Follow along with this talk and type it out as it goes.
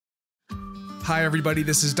Hi, everybody.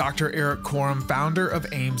 This is Dr. Eric Corum, founder of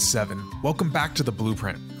AIM7. Welcome back to The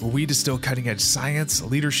Blueprint, where we distill cutting-edge science,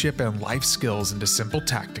 leadership, and life skills into simple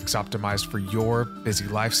tactics optimized for your busy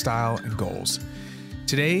lifestyle and goals.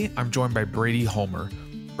 Today, I'm joined by Brady Holmer.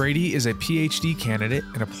 Brady is a PhD candidate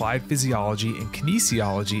in applied physiology and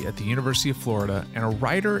kinesiology at the University of Florida and a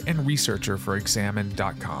writer and researcher for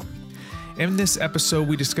Examine.com. In this episode,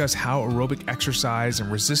 we discuss how aerobic exercise and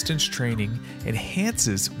resistance training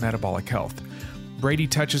enhances metabolic health. Brady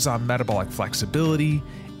touches on metabolic flexibility,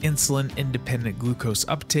 insulin-independent glucose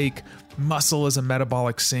uptake, muscle as a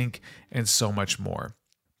metabolic sink, and so much more.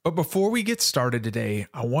 But before we get started today,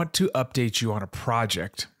 I want to update you on a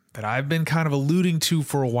project that I've been kind of alluding to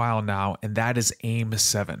for a while now, and that is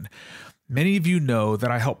AIM7. Many of you know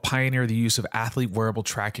that I helped pioneer the use of athlete wearable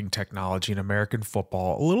tracking technology in American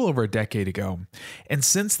football a little over a decade ago. And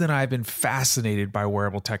since then, I've been fascinated by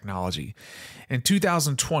wearable technology. In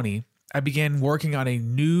 2020, I began working on a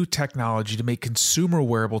new technology to make consumer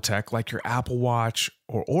wearable tech like your Apple Watch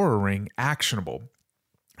or Oura Ring actionable.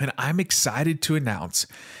 And I'm excited to announce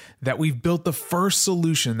that we've built the first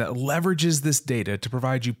solution that leverages this data to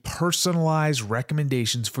provide you personalized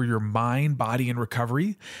recommendations for your mind, body, and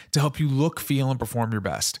recovery to help you look, feel, and perform your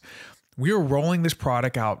best. We are rolling this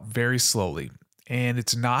product out very slowly, and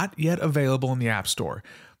it's not yet available in the App Store.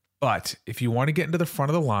 But if you want to get into the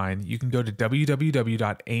front of the line, you can go to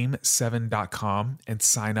www.aim7.com and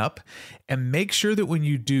sign up. And make sure that when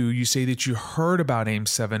you do, you say that you heard about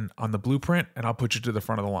AIM7 on the Blueprint, and I'll put you to the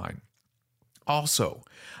front of the line. Also,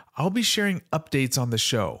 I'll be sharing updates on the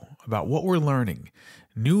show about what we're learning,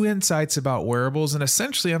 new insights about wearables, and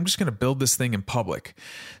essentially I'm just going to build this thing in public.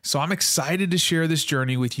 So I'm excited to share this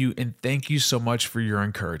journey with you, and thank you so much for your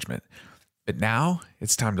encouragement. But now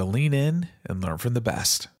it's time to lean in and learn from the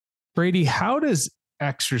best. Brady, how does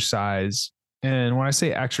exercise, and when I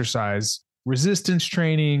say exercise, resistance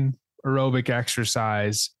training, aerobic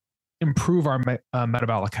exercise, improve our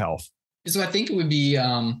metabolic health? So I think it would be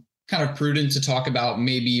kind of prudent to talk about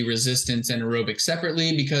maybe resistance and aerobic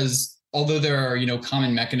separately, because although there are,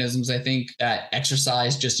 common mechanisms, I think that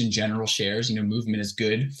exercise just in general shares, movement is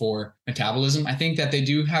good for metabolism. I think that they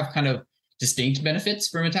do have kind of distinct benefits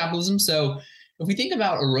for metabolism. So if we think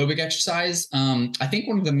about aerobic exercise, I think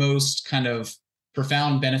one of the most kind of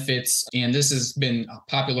profound benefits, and this has been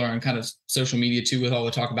popular on kind of social media too, with all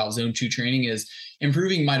the talk about zone 2 training, is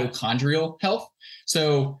improving mitochondrial health.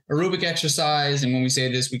 So aerobic exercise, and when we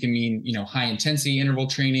say this, we can mean, high intensity interval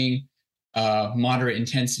training, moderate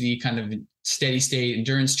intensity, kind of steady state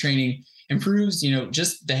endurance training, improves,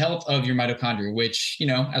 just the health of your mitochondria, which,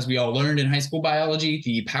 as we all learned in high school biology,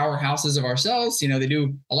 the powerhouses of our cells, they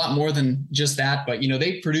do a lot more than just that, but,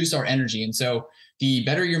 they produce our energy. And so the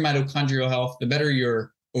better your mitochondrial health, the better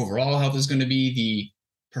your overall health is going to be,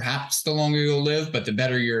 perhaps the longer you'll live, but the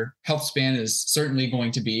better your health span is certainly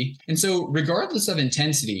going to be. And so regardless of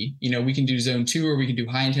intensity, we can do zone 2 or we can do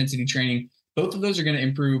high intensity training. Both of those are going to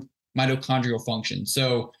improve mitochondrial function.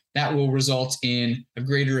 So that will result in a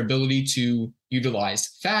greater ability to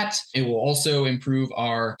utilize fat. It will also improve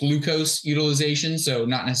our glucose utilization. So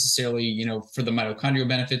not necessarily, for the mitochondrial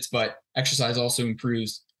benefits, but exercise also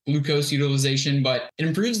improves glucose utilization, but it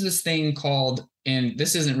improves this thing called, and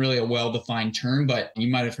this isn't really a well-defined term, but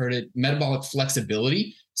you might have heard it, metabolic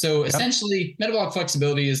flexibility. So essentially, metabolic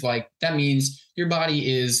flexibility is that means your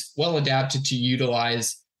body is well adapted to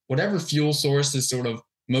utilize whatever fuel source is sort of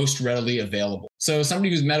most readily available. So somebody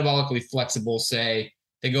who's metabolically flexible, say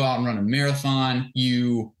they go out and run a marathon,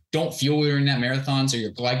 you don't fuel during that marathon, so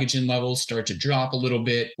your glycogen levels start to drop a little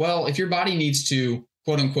bit. Well, if your body needs to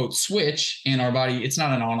quote unquote switch, and our body, it's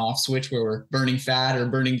not an on-off switch where we're burning fat or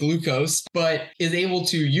burning glucose, but is able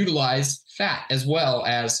to utilize fat as well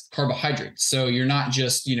as carbohydrates. So you're not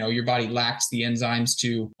just, your body lacks the enzymes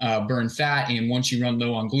to burn fat. And once you run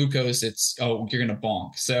low on glucose, you're going to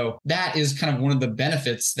bonk. So that is kind of one of the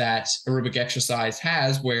benefits that aerobic exercise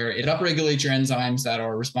has, where it upregulates your enzymes that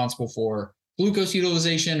are responsible for glucose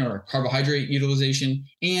utilization or carbohydrate utilization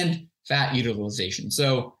and fat utilization.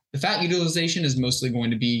 So the fat utilization is mostly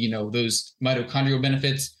going to be, those mitochondrial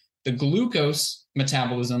benefits. The glucose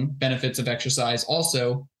metabolism benefits of exercise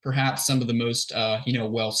also perhaps some of the most,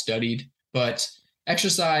 well-studied. But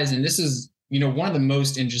exercise, and this is, one of the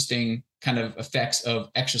most interesting kind of effects of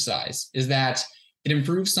exercise, is that it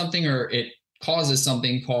improves something, or it causes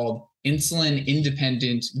something called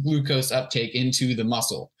insulin-independent glucose uptake into the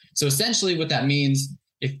muscle. So essentially what that means,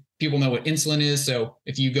 if people know what insulin is, so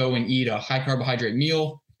if you go and eat a high carbohydrate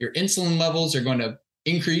meal, your insulin levels are going to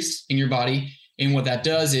increase in your body. And what that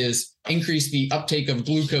does is increase the uptake of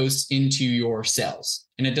glucose into your cells.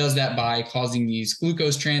 And it does that by causing these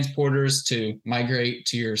glucose transporters to migrate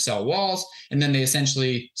to your cell walls. And then they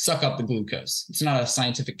essentially suck up the glucose. It's not a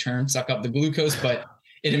scientific term, suck up the glucose, but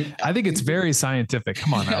I think it's very scientific.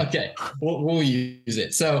 Come on now. Okay, we'll use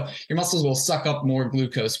it. So your muscles will suck up more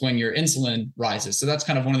glucose when your insulin rises. So that's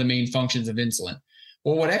kind of one of the main functions of insulin.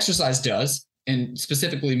 Well, what exercise does, and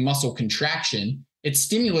specifically muscle contraction, it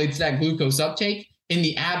stimulates that glucose uptake in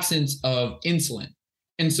the absence of insulin.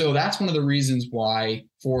 And so that's one of the reasons why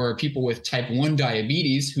for people with type 1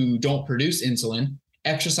 diabetes who don't produce insulin,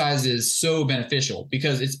 exercise is so beneficial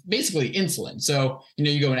because it's basically insulin. So,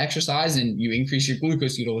 you go and exercise and you increase your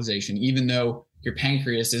glucose utilization, even though your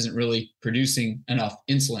pancreas isn't really producing enough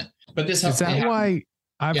insulin. But this is that why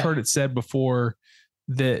I've heard it said before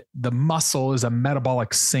that the muscle is a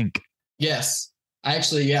metabolic sink? Yes,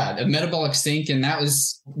 a metabolic sink. And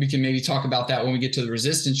we can maybe talk about that when we get to the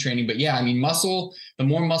resistance training. But muscle, the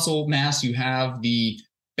more muscle mass you have, the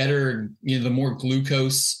better, the more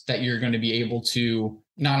glucose that you're going to be able to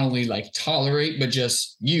not only tolerate, but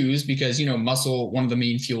just use, because, muscle, one of the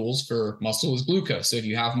main fuels for muscle is glucose. So if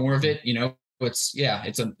you have more of it,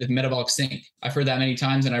 it's a metabolic sink. I've heard that many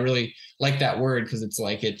times, and I really like that word because it's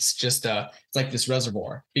like this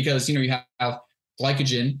reservoir, because, you have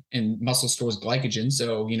glycogen, and muscle stores glycogen.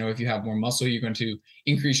 So, if you have more muscle, you're going to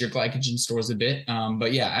increase your glycogen stores a bit.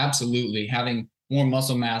 But absolutely, having more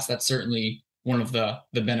muscle mass, that's certainly one of the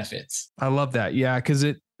benefits. I love that. Yeah. Cause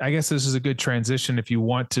I guess this is a good transition if you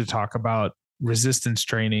want to talk about resistance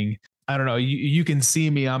training. I don't know. You can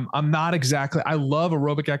see me. I'm not exactly, I love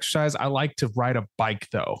aerobic exercise. I like to ride a bike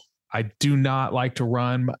though. I do not like to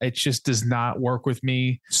run. It just does not work with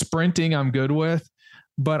me. Sprinting, I'm good with,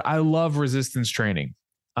 but I love resistance training.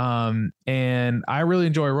 And I really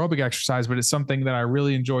enjoy aerobic exercise, but it's something that I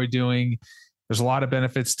really enjoy doing. There's a lot of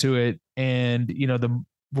benefits to it. And,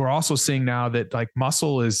 we're also seeing now that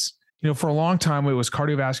muscle is, for a long time, it was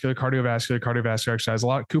cardiovascular exercise.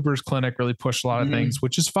 Cooper's Clinic really pushed a lot of things,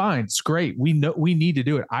 which is fine. It's great. We know we need to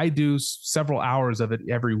do it. I do several hours of it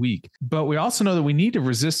every week, but we also know that we need to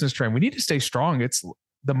resistance train. We need to stay strong.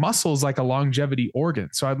 The muscle is like a longevity organ.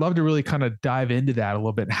 So I'd love to really kind of dive into that a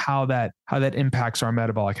little bit, how that impacts our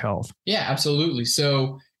metabolic health. Yeah, absolutely.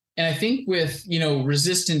 So, and I think with,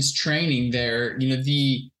 resistance training there,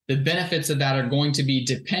 the benefits of that are going to be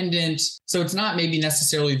dependent. So it's not maybe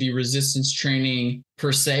necessarily the resistance training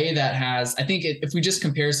per se that has, I think if we just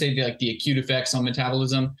compare, say, the acute effects on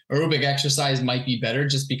metabolism, aerobic exercise might be better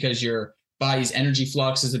just because your body's energy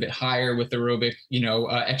flux is a bit higher with aerobic,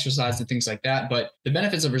 exercise and things like that. But the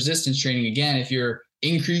benefits of resistance training, again, if you're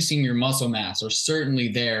increasing your muscle mass, are certainly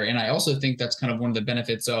there. And I also think that's kind of one of the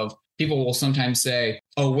benefits of, people will sometimes say,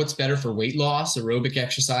 oh, what's better for weight loss, aerobic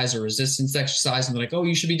exercise or resistance exercise? And they're like, oh,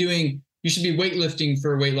 you should be weightlifting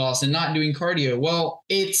for weight loss and not doing cardio. Well,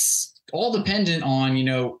 it's all dependent on,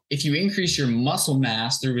 if you increase your muscle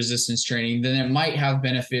mass through resistance training, then it might have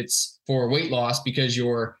benefits for weight loss because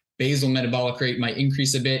your basal metabolic rate might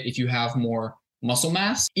increase a bit if you have more muscle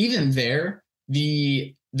mass. Even there,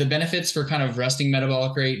 the benefits for kind of resting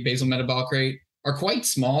metabolic rate, basal metabolic rate, are quite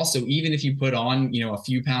small. So even if you put on, a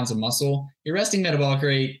few pounds of muscle, your resting metabolic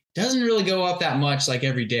rate doesn't really go up that much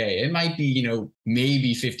every day. It might be,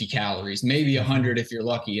 maybe 50 calories, maybe 100 if you're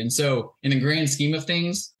lucky. And so in the grand scheme of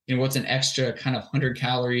things, what's an extra kind of 100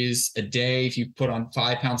 calories a day if you put on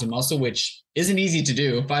 5 pounds of muscle, which isn't easy to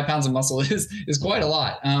do. 5 pounds of muscle is quite a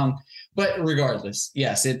lot. But regardless,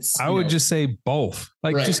 yes, I would just say both.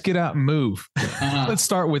 Right. Just get out and move. Let's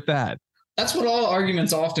start with that. That's what all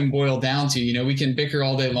arguments often boil down to. We can bicker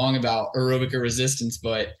all day long about aerobic or resistance,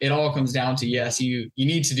 but it all comes down to, yes, you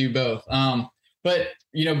need to do both. But,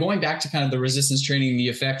 going back to kind of the resistance training, the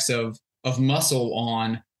effects of muscle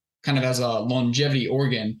on kind of as a longevity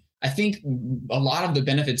organ, I think a lot of the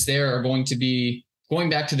benefits there are going to be going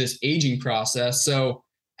back to this aging process. So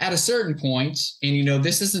at a certain point, and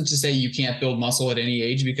this isn't to say you can't build muscle at any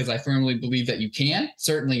age, because I firmly believe that you can.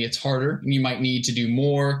 Certainly it's harder, and you might need to do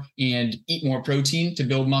more and eat more protein to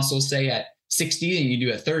build muscle, say at 60 than you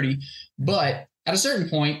do at 30. But at a certain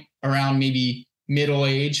point, around maybe middle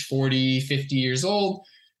age, 40, 50 years old,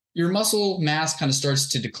 your muscle mass kind of starts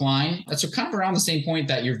to decline. That's kind of around the same point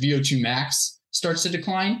that your VO2 max starts to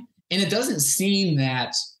decline. And it doesn't seem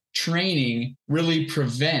that training really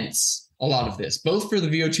prevents a lot of this, both for the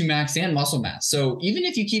VO2 max and muscle mass. So even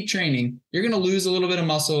if you keep training, you're going to lose a little bit of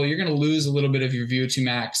muscle. You're going to lose a little bit of your VO2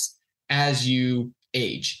 max as you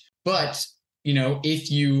age. But,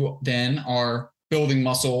 if you then are building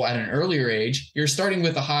muscle at an earlier age, you're starting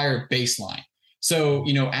with a higher baseline. So,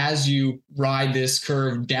 as you ride this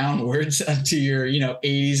curve downwards to your,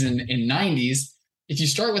 80s and 90s, if you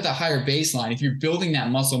start with a higher baseline, if you're building that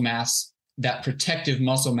muscle mass, that protective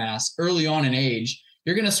muscle mass early on in age,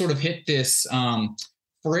 you're going to sort of hit this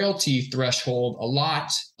frailty threshold a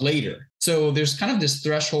lot later. So there's kind of this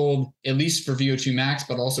threshold, at least for VO2 max,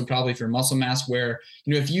 but also probably for muscle mass, where,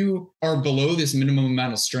 if you are below this minimum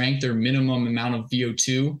amount of strength or minimum amount of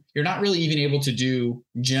VO2, you're not really even able to do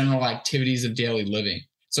general activities of daily living.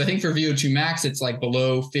 So I think for VO2 max, it's like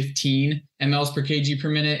below 15 mLs per kg per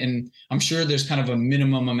minute. And I'm sure there's kind of a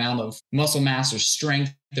minimum amount of muscle mass or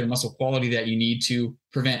strength or muscle quality that you need to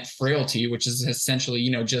prevent frailty, which is essentially,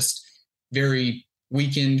 just very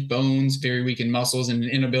weakened bones, very weakened muscles, and an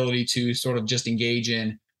inability to sort of just engage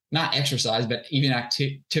in not exercise, but even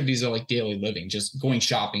activities of like daily living, just going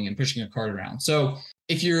shopping and pushing a cart around. So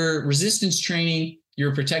if you're resistance training,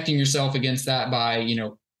 you're protecting yourself against that by,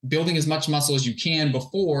 building as much muscle as you can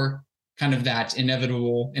before kind of that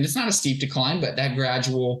inevitable, and it's not a steep decline, but that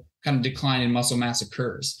gradual kind of decline in muscle mass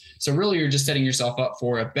occurs. So really you're just setting yourself up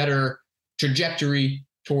for a better trajectory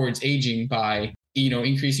towards aging by,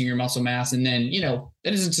 increasing your muscle mass. And then,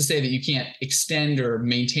 that isn't to say that you can't extend or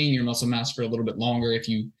maintain your muscle mass for a little bit longer if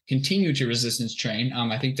you continue to resistance train.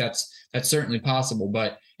 I think that's certainly possible,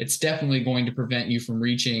 but it's definitely going to prevent you from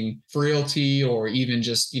reaching frailty or even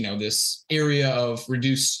just, this area of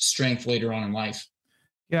reduced strength later on in life.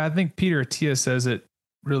 Yeah, I think Peter Attia says it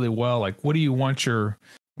really well. Like, what do you want your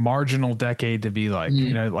marginal decade to be like?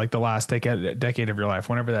 Like the last decade of your life,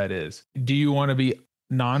 whenever that is. Do you want to be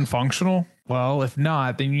non-functional? Well, if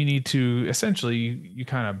not, then you need to essentially you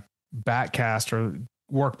kind of backcast or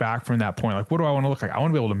work back from that point. Like, what do I want to look like? I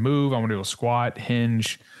want to be able to move. I want to be able to squat,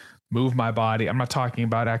 hinge, move my body. I'm not talking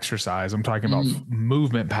about exercise. I'm talking about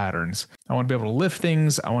movement patterns. I want to be able to lift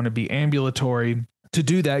things. I want to be ambulatory. To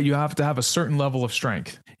do that, you have to have a certain level of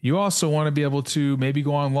strength. You also want to be able to maybe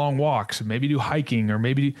go on long walks, maybe do hiking, or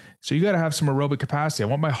so you got to have some aerobic capacity. I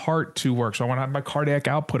want my heart to work. So I want to have my cardiac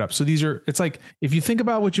output up. So it's like, if you think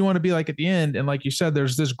about what you want to be like at the end, and like you said,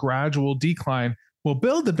 there's this gradual decline, well,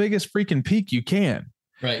 build the biggest freaking peak you can.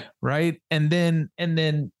 Right. And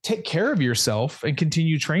then take care of yourself and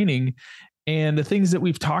continue training. And the things that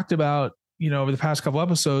we've talked about, over the past couple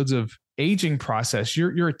episodes of aging process,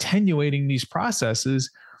 you're attenuating these processes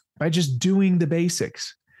by just doing the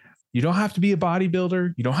basics. You don't have to be a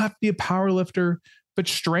bodybuilder. You don't have to be a power lifter, but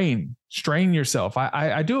strain yourself.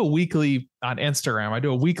 I do a weekly on Instagram. I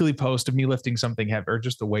do a weekly post of me lifting something heavy or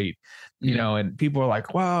just the weight, and people are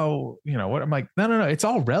like, wow, what? I'm like, no. It's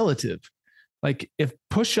all relative. Like, if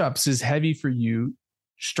push-ups is heavy for you,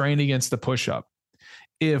 strain against the push-up.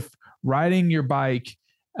 If riding your bike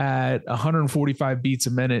at 145 beats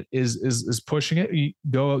a minute is pushing it, you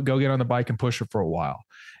go get on the bike and push it for a while.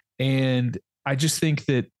 And I just think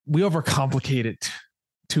that we overcomplicate it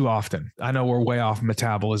too often. I know we're way off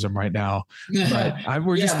metabolism right now, but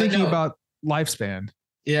we're just thinking about lifespan.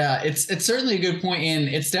 Yeah, it's certainly a good point. And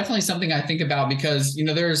it's definitely something I think about because,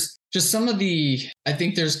 there's just I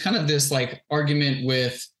think there's kind of this like argument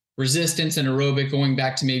with resistance and aerobic going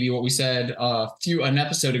back to maybe what we said an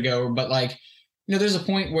episode ago, but like, there's a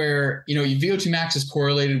point where, your VO2 max is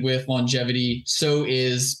correlated with longevity. So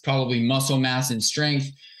is probably muscle mass and strength.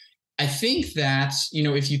 I think that,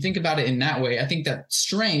 if you think about it in that way, I think that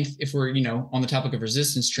strength, if we're, on the topic of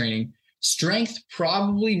resistance training, strength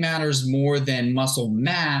probably matters more than muscle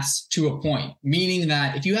mass to a point, meaning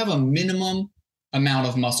that if you have a minimum amount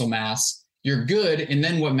of muscle mass, you're good. And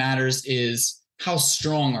then what matters is how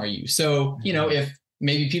strong are you? So, if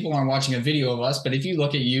maybe people aren't watching a video of us, but if you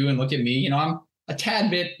look at you and look at me, I'm a tad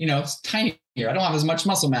bit, tiny here. I don't have as much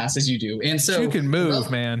muscle mass as you do. And so you can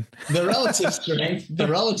move, man. The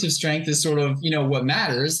relative strength is sort of, what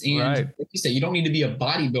matters. And like you say, you don't need to be a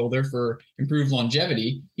bodybuilder for improved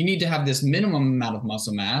longevity. You need to have this minimum amount of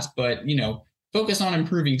muscle mass, but, focus on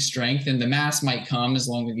improving strength, and the mass might come as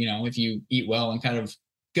long as, if you eat well and kind of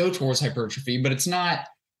go towards hypertrophy, but it's not,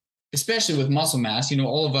 especially with muscle mass,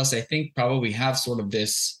 all of us, I think, probably have sort of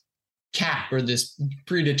this cap or this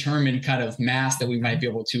predetermined kind of mass that we might be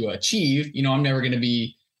able to achieve. I'm never going to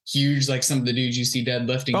be huge like some of the dudes you see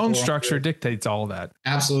deadlifting. Bone structure dictates all of that.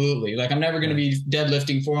 Absolutely. Like, I'm never going to be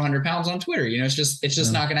deadlifting 400 pounds on Twitter. It's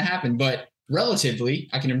just not going to happen. But relatively,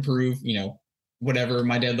 I can improve, whatever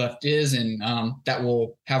my deadlift is, and that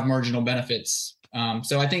will have marginal benefits.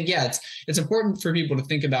 So I think, it's important for people to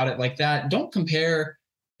think about it like that. Don't compare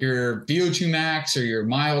your VO2 max or your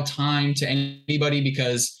mile time to anybody,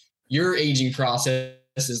 because your aging process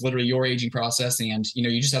is literally your aging process. And,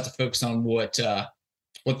 you just have to focus on what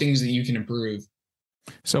things that you can improve.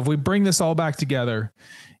 So if we bring this all back together,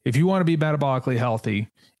 if you want to be metabolically healthy,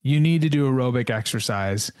 you need to do aerobic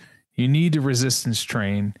exercise. You need to resistance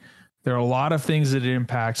train. There are a lot of things that it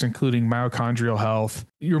impacts, including mitochondrial health,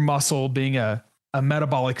 your muscle being a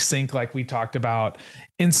metabolic sink, like we talked about,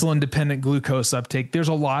 insulin dependent glucose uptake. There's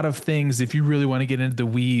a lot of things, if you really want to get into the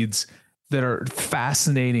weeds, that are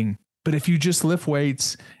fascinating. But if you just lift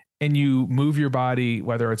weights and you move your body,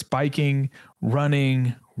 whether it's biking,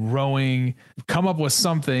 running, rowing, come up with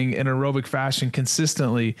something in aerobic fashion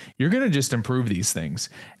consistently, you're going to just improve these things.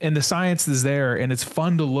 And the science is there, and it's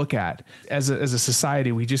fun to look at. As a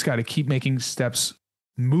society, we just got to keep making steps,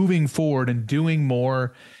 moving forward and doing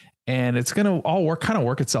more. And it's going to all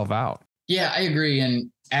work itself out. Yeah, I agree. And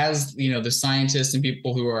as the scientists and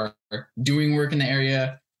people who are doing work in the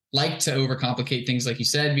area like to overcomplicate things, like you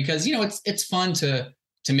said, because, it's fun to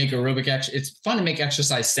make aerobic it's fun to make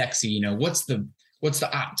exercise sexy. What's the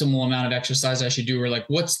optimal amount of exercise I should do? Or like,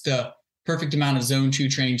 what's the perfect amount of zone 2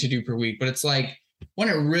 training to do per week? But it's like, when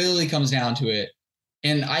it really comes down to it,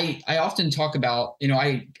 and I often talk about,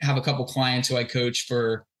 I have a couple clients who I coach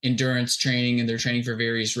for endurance training, and they're training for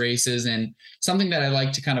various races. And something that I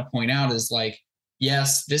like to kind of point out is like,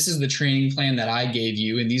 yes, this is the training plan that I gave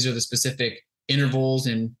you, and these are the specific intervals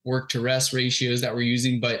and work to rest ratios that we're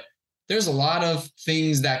using. But there's a lot of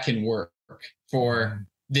things that can work for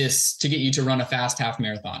this to get you to run a fast half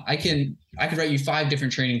marathon. I could write you 5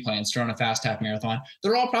 different training plans to run a fast half marathon.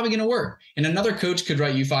 They're all probably going to work. And another coach could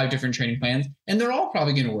write you 5 different training plans, and they're all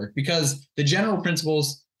probably going to work because the general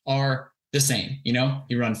principles are the same.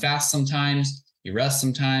 You run fast sometimes, you rest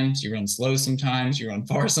sometimes, you run slow sometimes, you run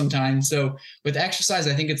far sometimes. So with exercise,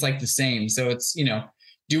 I think it's like the same. So it's,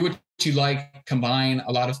 do what you like, combine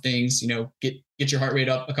a lot of things, get your heart rate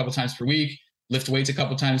up a couple times per week, lift weights a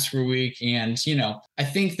couple times per week. And, I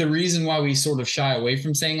think the reason why we sort of shy away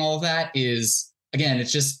from saying all of that is, again,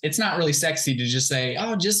 it's not really sexy to just say,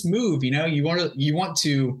 oh, just move. You want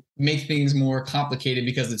to make things more complicated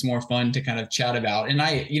because it's more fun to kind of chat about. And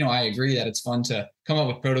I agree that it's fun to come up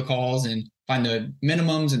with protocols and find the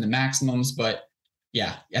minimums and the maximums. But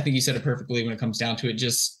yeah, I think you said it perfectly when it comes down to it.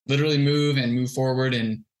 Just literally move and move forward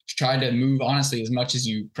and try to move honestly as much as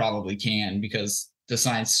you probably can, because the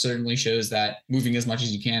science certainly shows that moving as much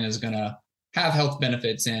as you can is going to have health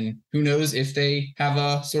benefits. And who knows if they have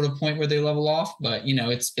a sort of point where they level off, but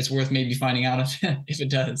it's worth maybe finding out if it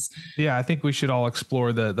does. Yeah. I think we should all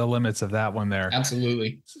explore the limits of that one there.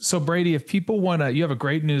 Absolutely. So Brady, if people you have a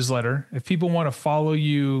great newsletter. If people want to follow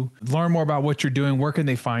you, learn more about what you're doing, where can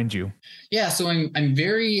they find you? Yeah. So I'm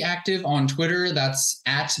very active on Twitter. That's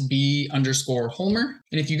 @B_Holmer.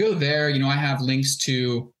 And if you go there, I have links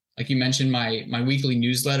to, like you mentioned, my weekly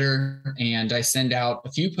newsletter, and I send out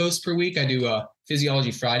a few posts per week. I do a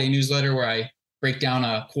Physiology Friday newsletter where I break down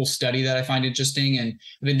a cool study that I find interesting. And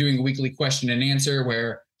I've been doing a weekly question and answer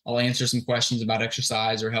where I'll answer some questions about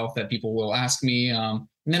exercise or health that people will ask me. And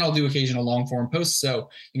then I'll do occasional long form posts. So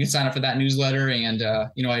you can sign up for that newsletter, and, I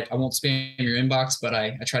won't spam your inbox, but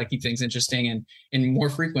I try to keep things interesting and more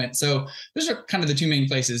frequent. So those are kind of the 2 main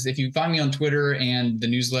places. If you find me on Twitter and the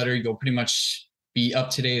newsletter, you'll pretty much be up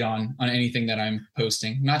to date on anything that I'm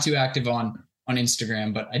posting. Not too active on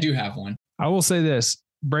Instagram, but I do have one. I will say this,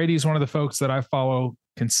 Brady's one of the folks that I follow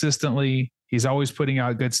consistently. He's always putting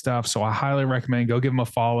out good stuff. So I highly recommend go give him a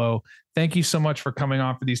follow. Thank you so much for coming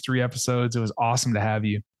on for these 3 episodes. It was awesome to have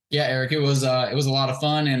you. Yeah, Eric, it was a lot of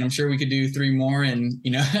fun, and I'm sure we could do 3 more, and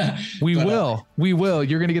we will.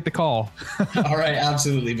 You're going to get the call. All right.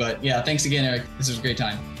 Absolutely. But yeah, thanks again, Eric. This was a great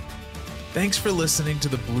time. Thanks for listening to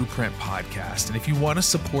the Blueprint Podcast. And if you want to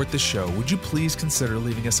support the show, would you please consider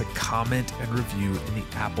leaving us a comment and review in the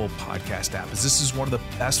Apple Podcast app, as this is one of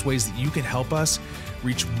the best ways that you can help us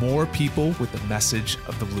reach more people with the message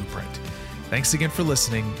of the Blueprint. Thanks again for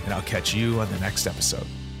listening, and I'll catch you on the next episode.